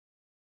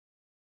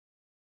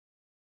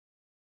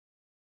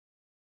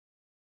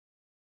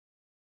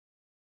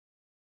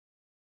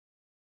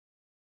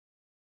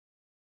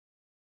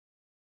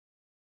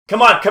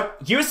Come on,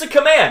 use the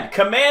command.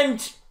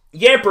 Command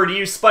Yamper to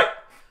use Spike.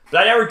 But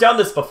I've never done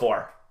this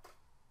before.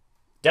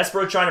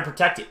 Despero trying to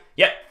protect it.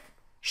 Yep.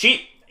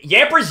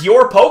 Yamper's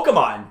your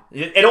Pokemon.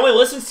 It only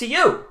listens to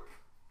you.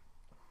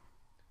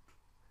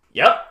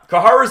 Yep.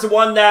 Koharu's the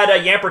one that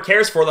Yamper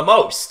cares for the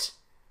most.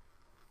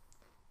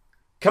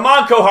 Come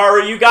on,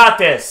 Koharu, you got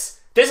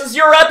this. This is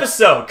your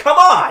episode. Come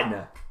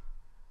on.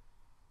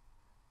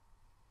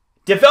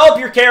 Develop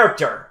your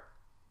character.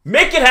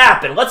 Make it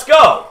happen. Let's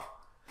go.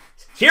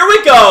 Here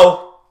we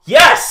go.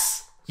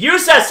 Yes.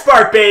 Use that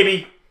spark,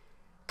 baby.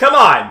 Come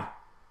on.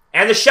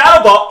 And the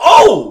Shadow Ball.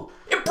 Oh!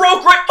 It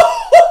broke right...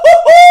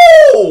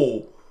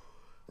 Oh!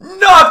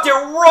 Knocked it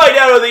right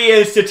out of the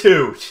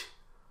Institute.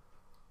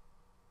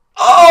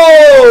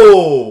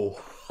 Oh!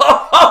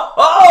 Ho, ho,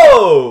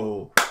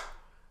 ho!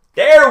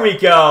 There we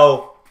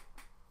go.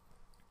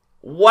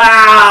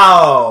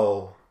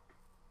 Wow.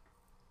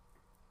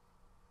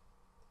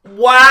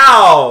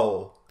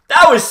 Wow.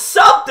 That was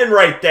something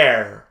right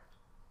there.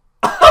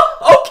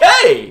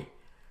 Okay.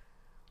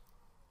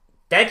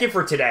 Thank you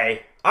for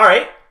today. All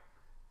right.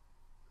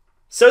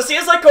 So it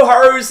seems like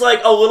Koharu's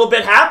like a little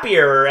bit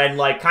happier and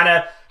like kind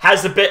of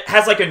has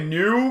like a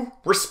new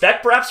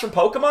respect perhaps for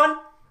Pokemon.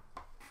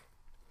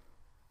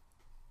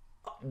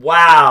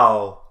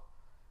 Wow.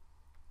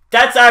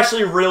 That's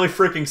actually really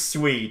freaking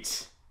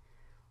sweet.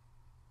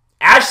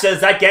 Ash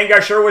says that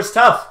Gengar sure was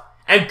tough.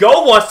 And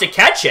Go wants to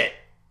catch it.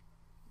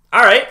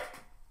 Alright.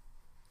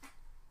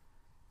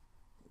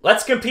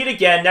 Let's compete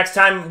again next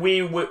time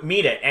we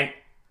meet it. And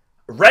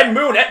Red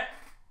Moon...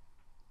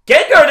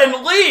 Gengar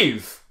didn't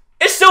leave!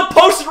 It's still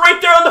posted right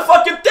there on the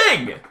fucking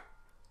thing!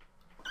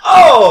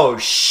 Oh,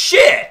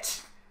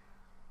 shit!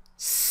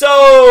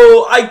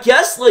 So, I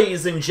guess,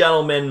 ladies and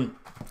gentlemen,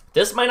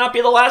 this might not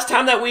be the last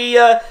time that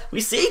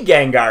we see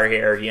Gengar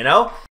here, you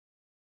know?